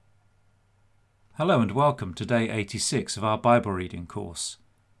Hello and welcome to day 86 of our Bible reading course.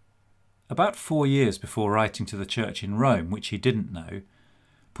 About 4 years before writing to the church in Rome, which he didn't know,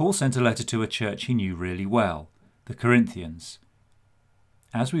 Paul sent a letter to a church he knew really well, the Corinthians.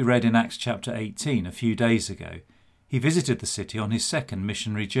 As we read in Acts chapter 18 a few days ago, he visited the city on his second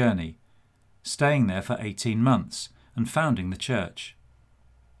missionary journey, staying there for 18 months and founding the church.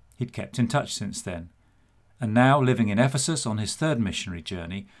 He'd kept in touch since then, and now living in Ephesus on his third missionary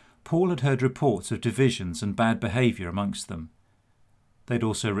journey, Paul had heard reports of divisions and bad behaviour amongst them. They'd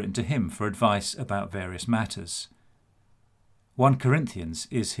also written to him for advice about various matters. 1 Corinthians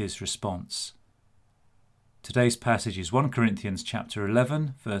is his response. Today's passage is 1 Corinthians chapter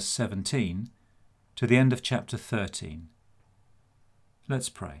 11, verse 17, to the end of chapter 13. Let's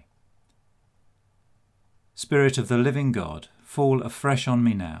pray. Spirit of the living God, fall afresh on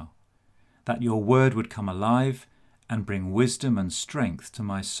me now, that your word would come alive and bring wisdom and strength to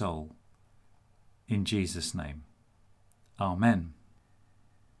my soul. In Jesus' name. Amen.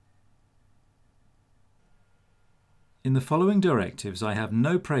 In the following directives I have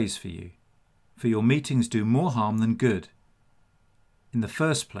no praise for you, for your meetings do more harm than good. In the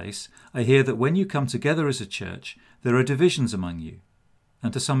first place, I hear that when you come together as a church, there are divisions among you,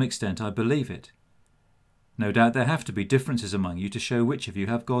 and to some extent I believe it. No doubt there have to be differences among you to show which of you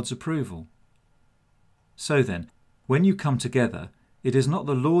have God's approval. So then, when you come together, it is not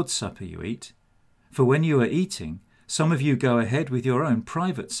the Lord's Supper you eat, for when you are eating, some of you go ahead with your own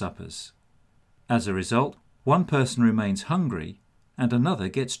private suppers. As a result, one person remains hungry and another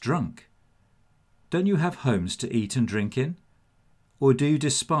gets drunk. Don't you have homes to eat and drink in? Or do you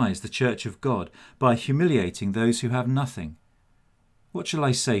despise the church of God by humiliating those who have nothing? What shall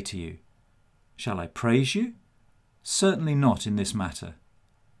I say to you? Shall I praise you? Certainly not in this matter.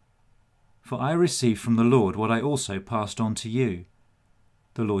 For I received from the Lord what I also passed on to you.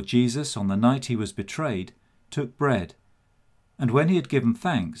 The Lord Jesus, on the night he was betrayed, took bread, and when he had given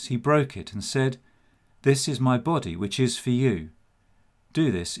thanks, he broke it and said, "This is my body, which is for you.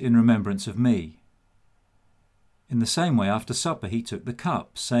 Do this in remembrance of me." In the same way, after supper, he took the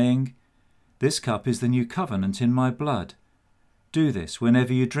cup, saying, "This cup is the new covenant in my blood. Do this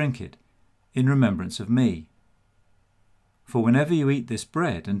whenever you drink it, in remembrance of me. For whenever you eat this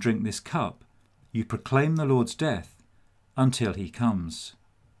bread and drink this cup, you proclaim the Lord's death until he comes."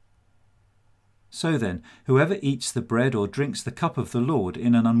 So then, whoever eats the bread or drinks the cup of the Lord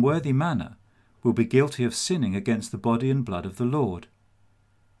in an unworthy manner will be guilty of sinning against the body and blood of the Lord.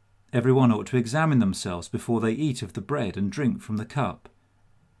 Everyone ought to examine themselves before they eat of the bread and drink from the cup.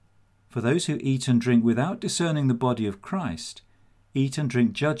 For those who eat and drink without discerning the body of Christ eat and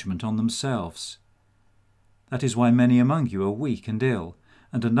drink judgment on themselves. That is why many among you are weak and ill,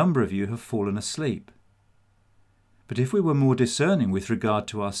 and a number of you have fallen asleep. But if we were more discerning with regard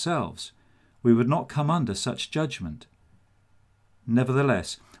to ourselves, we would not come under such judgment.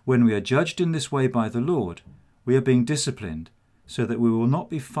 Nevertheless, when we are judged in this way by the Lord, we are being disciplined, so that we will not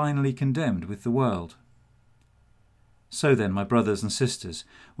be finally condemned with the world. So then, my brothers and sisters,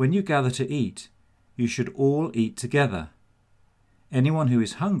 when you gather to eat, you should all eat together. Anyone who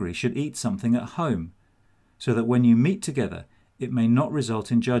is hungry should eat something at home, so that when you meet together, it may not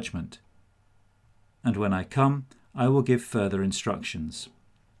result in judgment. And when I come, I will give further instructions.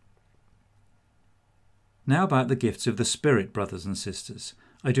 Now about the gifts of the Spirit, brothers and sisters,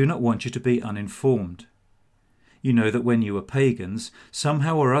 I do not want you to be uninformed. You know that when you were pagans,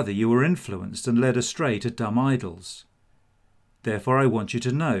 somehow or other you were influenced and led astray to dumb idols. Therefore I want you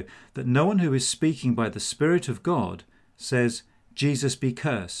to know that no one who is speaking by the Spirit of God says, "Jesus be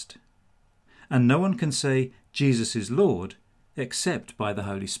cursed." And no one can say, "Jesus is Lord," except by the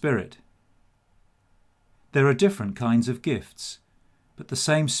Holy Spirit. There are different kinds of gifts, but the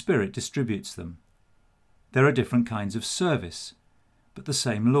same Spirit distributes them. There are different kinds of service, but the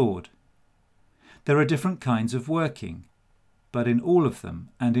same Lord. There are different kinds of working, but in all of them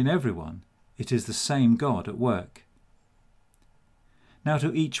and in everyone, it is the same God at work. Now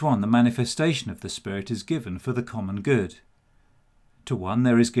to each one the manifestation of the Spirit is given for the common good. To one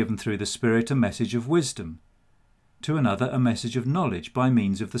there is given through the Spirit a message of wisdom, to another a message of knowledge by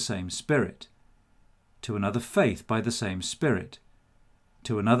means of the same Spirit, to another faith by the same Spirit,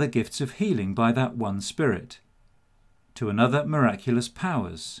 to another gifts of healing by that one Spirit, to another miraculous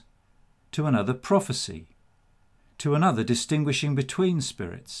powers, to another prophecy, to another distinguishing between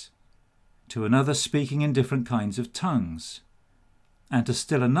spirits, to another speaking in different kinds of tongues, and to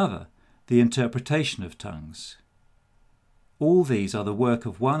still another the interpretation of tongues. All these are the work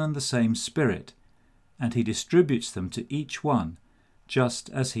of one and the same Spirit, and he distributes them to each one, just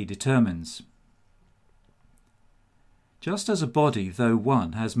as he determines. Just as a body, though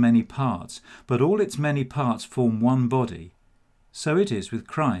one, has many parts, but all its many parts form one body, so it is with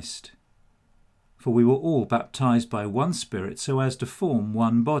Christ. For we were all baptized by one Spirit so as to form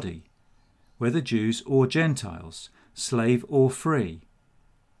one body, whether Jews or Gentiles, slave or free,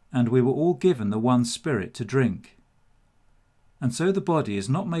 and we were all given the one Spirit to drink. And so the body is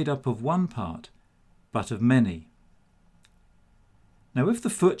not made up of one part, but of many. Now if the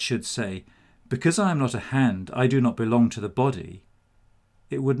foot should say, "Because I am not a hand, I do not belong to the body,"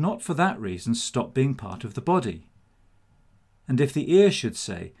 it would not for that reason stop being part of the body. And if the ear should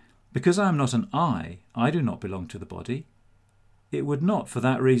say, "Because I am not an eye, I do not belong to the body," it would not for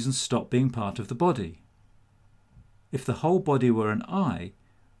that reason stop being part of the body. If the whole body were an eye,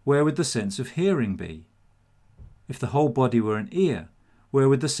 where would the sense of hearing be? If the whole body were an ear, where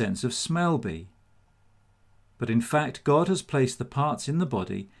would the sense of smell be? But in fact, God has placed the parts in the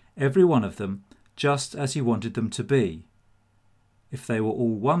body, every one of them, just as he wanted them to be. If they were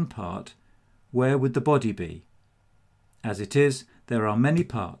all one part, where would the body be? As it is, there are many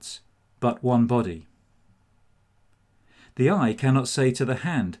parts, but one body. The eye cannot say to the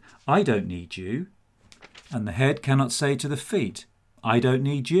hand, "I don't need you," and the head cannot say to the feet, "I don't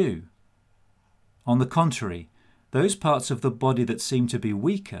need you." On the contrary, those parts of the body that seem to be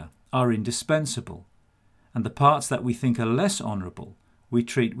weaker are indispensable, and the parts that we think are less honourable we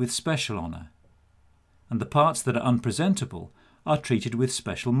treat with special honour, and the parts that are unpresentable are treated with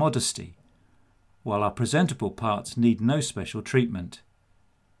special modesty, while our presentable parts need no special treatment.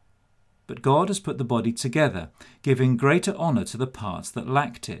 But God has put the body together, giving greater honour to the parts that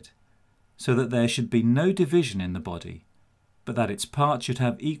lacked it, so that there should be no division in the body, but that its parts should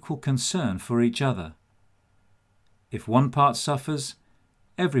have equal concern for each other. If one part suffers,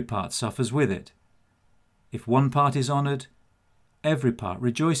 every part suffers with it. If one part is honoured, every part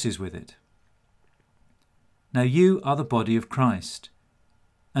rejoices with it. Now you are the body of Christ,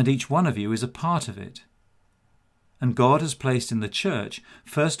 and each one of you is a part of it. And God has placed in the church,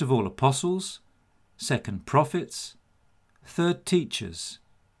 first of all apostles, second prophets, third teachers,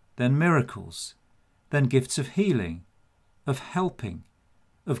 then miracles, then gifts of healing, of helping,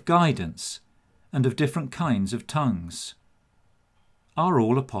 of guidance, and of different kinds of tongues. Are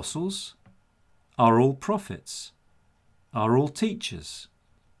all apostles? Are all prophets? Are all teachers?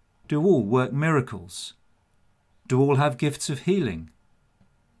 Do all work miracles? Do all have gifts of healing?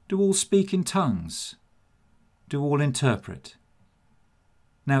 Do all speak in tongues? Do all interpret?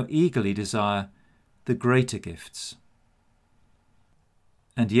 Now eagerly desire the greater gifts.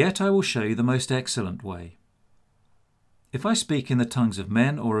 And yet I will show you the most excellent way. If I speak in the tongues of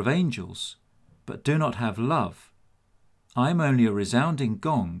men or of angels, but do not have love, I am only a resounding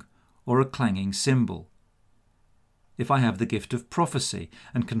gong or a clanging cymbal. If I have the gift of prophecy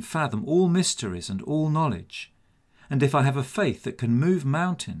and can fathom all mysteries and all knowledge, and if I have a faith that can move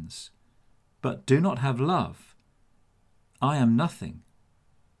mountains, but do not have love, I am nothing.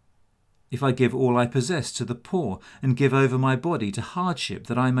 If I give all I possess to the poor and give over my body to hardship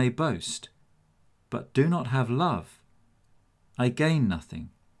that I may boast, but do not have love, I gain nothing.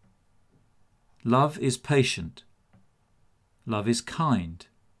 Love is patient. Love is kind.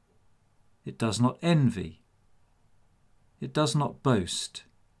 It does not envy. It does not boast.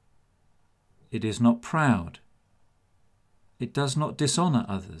 It is not proud. It does not dishonour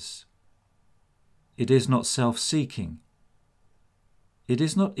others. It is not self-seeking. It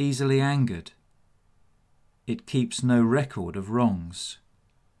is not easily angered. It keeps no record of wrongs.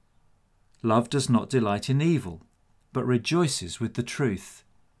 Love does not delight in evil, but rejoices with the truth.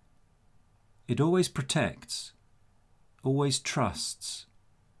 It always protects, always trusts,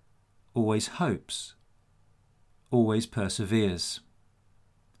 always hopes, always perseveres.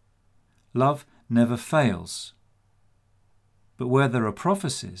 Love never fails, but where there are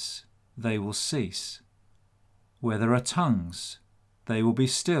prophecies, they will cease. Where there are tongues, they will be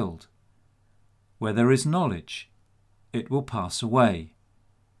stilled. Where there is knowledge, it will pass away.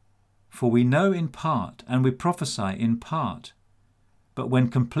 For we know in part and we prophesy in part, but when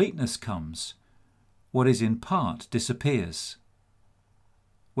completeness comes, what is in part disappears.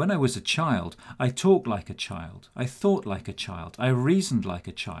 When I was a child, I talked like a child, I thought like a child, I reasoned like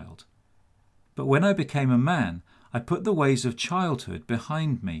a child. But when I became a man, I put the ways of childhood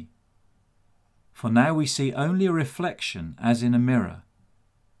behind me. For now we see only a reflection as in a mirror.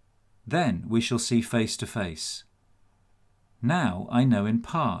 Then we shall see face to face. Now I know in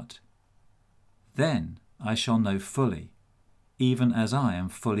part. Then I shall know fully, even as I am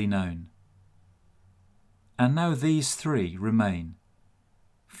fully known. And now these three remain: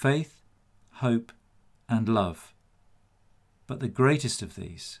 faith, hope, and love. But the greatest of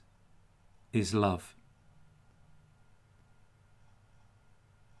these is love.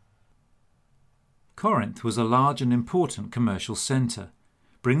 Corinth was a large and important commercial centre,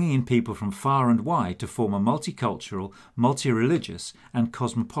 bringing in people from far and wide to form a multicultural, multi-religious and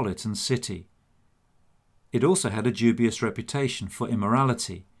cosmopolitan city. It also had a dubious reputation for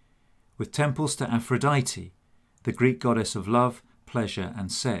immorality, with temples to Aphrodite, the Greek goddess of love, pleasure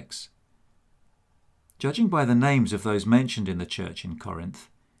and sex. Judging by the names of those mentioned in the church in Corinth,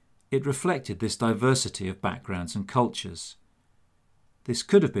 it reflected this diversity of backgrounds and cultures. This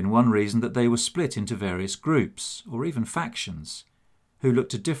could have been one reason that they were split into various groups, or even factions, who looked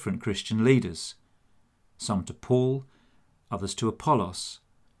to different Christian leaders, some to Paul, others to Apollos,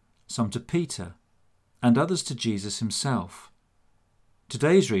 some to Peter, and others to Jesus himself.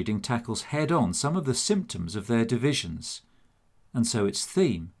 Today's reading tackles head-on some of the symptoms of their divisions, and so its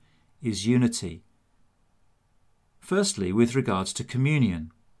theme is unity. Firstly, with regards to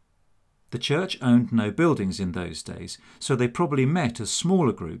communion. The church owned no buildings in those days, so they probably met as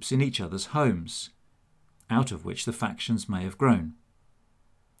smaller groups in each other's homes, out of which the factions may have grown.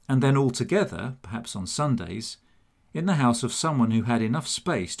 And then all together, perhaps on Sundays, in the house of someone who had enough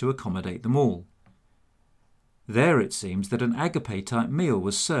space to accommodate them all. There it seems that an agape-type meal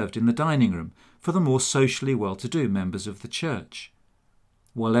was served in the dining room for the more socially well-to-do members of the church,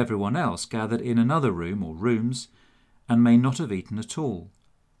 while everyone else gathered in another room or rooms and may not have eaten at all.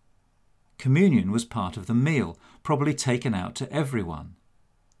 Communion was part of the meal, probably taken out to everyone.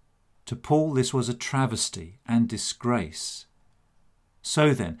 To Paul this was a travesty and disgrace.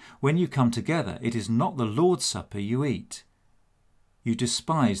 So then, when you come together, it is not the Lord's Supper you eat. You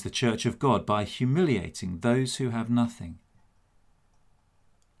despise the church of God by humiliating those who have nothing.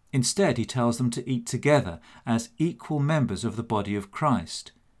 Instead, he tells them to eat together as equal members of the body of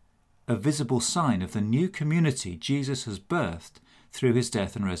Christ, a visible sign of the new community Jesus has birthed through his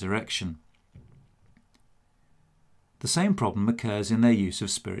death and resurrection. The same problem occurs in their use of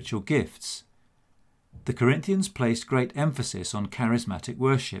spiritual gifts. The Corinthians placed great emphasis on charismatic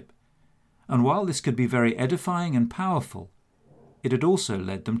worship, and while this could be very edifying and powerful, it had also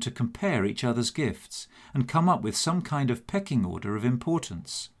led them to compare each other's gifts and come up with some kind of pecking order of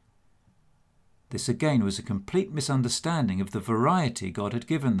importance. This again was a complete misunderstanding of the variety God had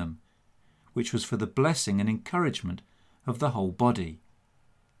given them, which was for the blessing and encouragement of the whole body.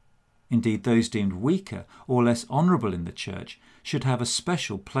 Indeed, those deemed weaker or less honourable in the church should have a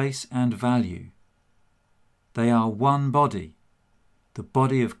special place and value. They are one body, the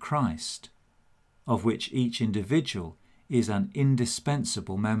body of Christ, of which each individual is an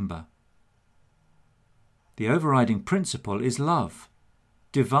indispensable member. The overriding principle is love,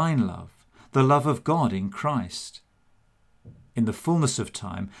 divine love, the love of God in Christ. In the fullness of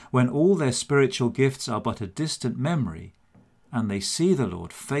time, when all their spiritual gifts are but a distant memory, and they see the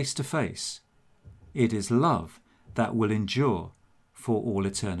Lord face to face, it is love that will endure for all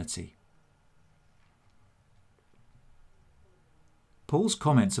eternity. Paul's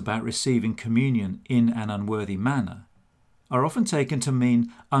comments about receiving communion in an unworthy manner are often taken to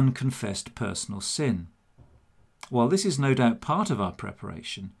mean unconfessed personal sin. While this is no doubt part of our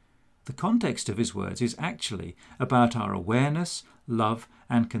preparation, the context of his words is actually about our awareness, love,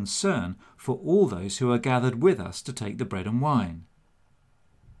 and concern for all those who are gathered with us to take the bread and wine.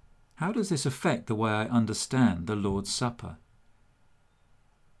 How does this affect the way I understand the Lord's Supper?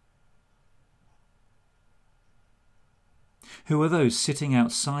 Who are those sitting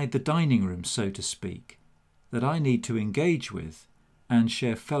outside the dining room, so to speak, that I need to engage with and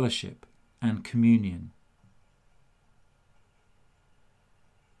share fellowship and communion?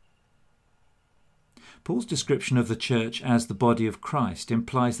 Paul's description of the church as the body of Christ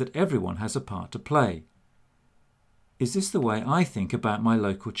implies that everyone has a part to play. Is this the way I think about my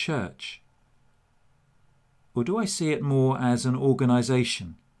local church? Or do I see it more as an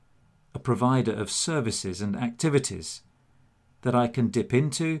organisation, a provider of services and activities that I can dip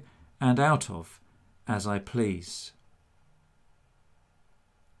into and out of as I please?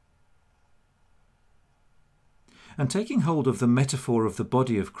 And taking hold of the metaphor of the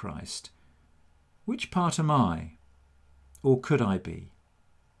body of Christ, which part am I, or could I be?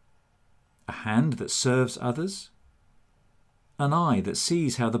 A hand that serves others? An eye that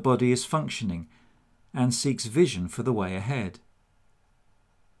sees how the body is functioning and seeks vision for the way ahead?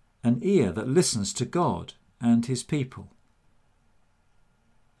 An ear that listens to God and his people?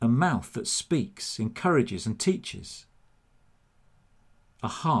 A mouth that speaks, encourages and teaches? A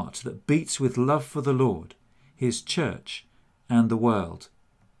heart that beats with love for the Lord, his church and the world?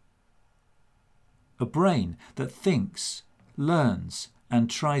 A brain that thinks, learns and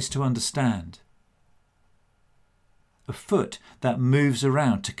tries to understand? A foot that moves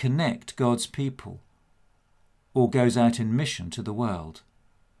around to connect God's people, or goes out in mission to the world?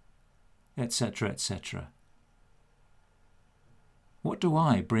 etc., etc. What do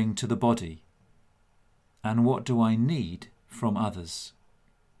I bring to the body? And what do I need from others?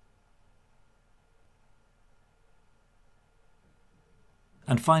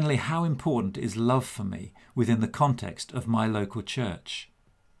 And finally, how important is love for me within the context of my local church?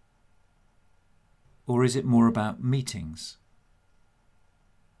 Or is it more about meetings?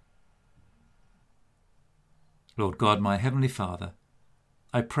 Lord God, my Heavenly Father,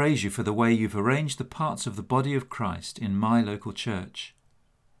 I praise you for the way you've arranged the parts of the body of Christ in my local church.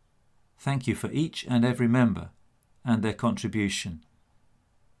 Thank you for each and every member and their contribution.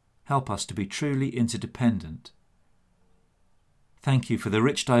 Help us to be truly interdependent. Thank you for the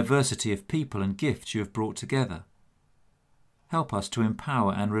rich diversity of people and gifts you have brought together. Help us to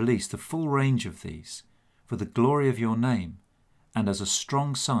empower and release the full range of these for the glory of your name and as a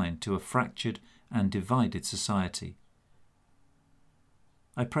strong sign to a fractured and divided society.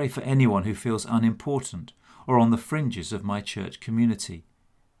 I pray for anyone who feels unimportant or on the fringes of my church community.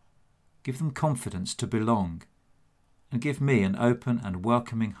 Give them confidence to belong, and give me an open and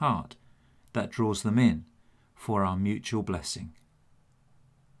welcoming heart that draws them in for our mutual blessing.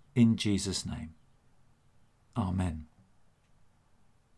 In Jesus' name. Amen.